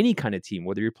any kind of team,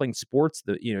 whether you're playing sports,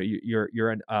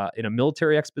 you're in a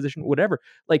military exposition, whatever.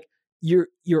 Like,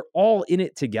 you're all in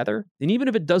it together. And even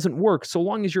if it doesn't work, so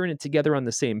long as you're in it together on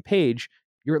the same page,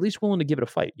 you're at least willing to give it a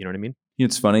fight. You know what I mean?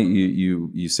 It's funny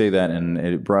you say that, and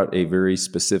it brought a very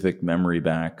specific memory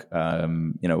back.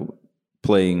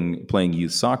 Playing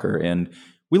youth soccer, and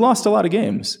we lost a lot of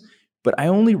games, but I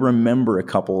only remember a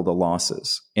couple of the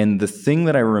losses. And the thing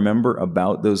that I remember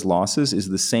about those losses is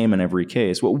the same in every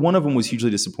case. Well, one of them was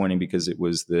hugely disappointing because it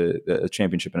was the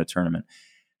championship in a tournament.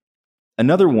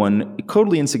 Another one, a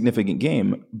totally insignificant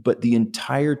game, but the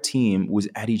entire team was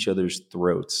at each other's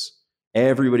throats.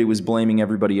 Everybody was blaming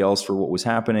everybody else for what was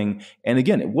happening. And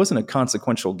again, it wasn't a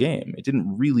consequential game. It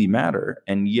didn't really matter.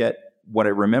 And yet, what I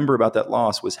remember about that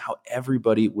loss was how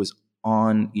everybody was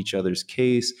on each other's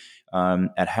case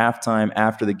at halftime,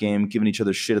 after the game, giving each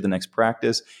other shit at the next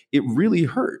practice. It really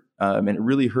hurt, and it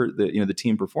really hurt the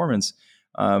team performance.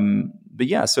 But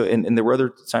yeah, so and there were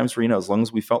other times where, as long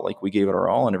as we felt like we gave it our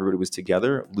all and everybody was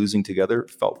together, losing together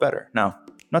felt better. Now,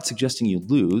 I'm not suggesting you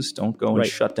lose. Don't go and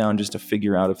shut down just to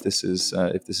figure out if this is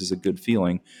a good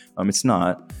feeling. It's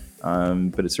not.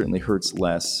 But it certainly hurts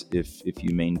less if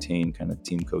you maintain kind of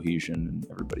team cohesion and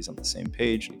everybody's on the same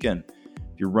page. And again,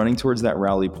 if you're running towards that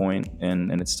rally point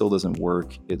and it still doesn't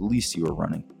work, at least you are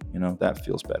running. That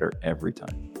feels better every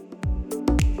time.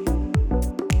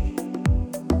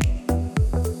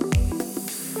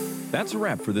 That's a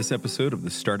wrap for this episode of the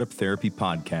Startup Therapy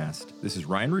Podcast. This is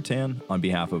Ryan Rutan on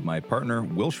behalf of my partner,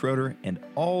 Will Schroeder, and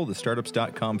all the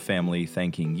Startups.com family,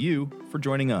 thanking you for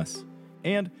joining us.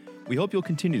 And we hope you'll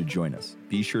continue to join us.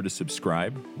 Be sure to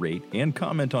subscribe, rate, and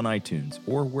comment on iTunes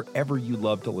or wherever you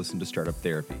love to listen to Startup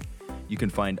Therapy. You can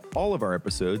find all of our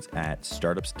episodes at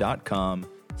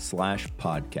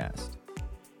startups.com/podcast.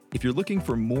 If you're looking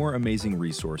for more amazing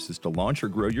resources to launch or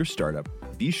grow your startup,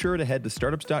 be sure to head to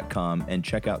startups.com and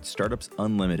check out Startups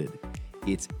Unlimited.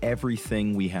 It's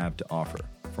everything we have to offer,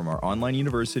 from our online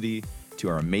university to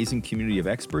our amazing community of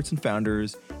experts and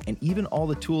founders, and even all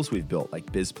the tools we've built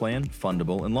like BizPlan,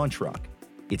 Fundable, and LaunchRock.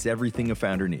 It's everything a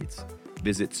founder needs.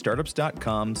 Visit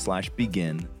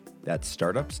startups.com/begin. That's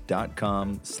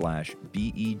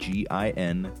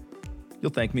startups.com/BEGIN.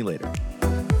 You'll thank me later.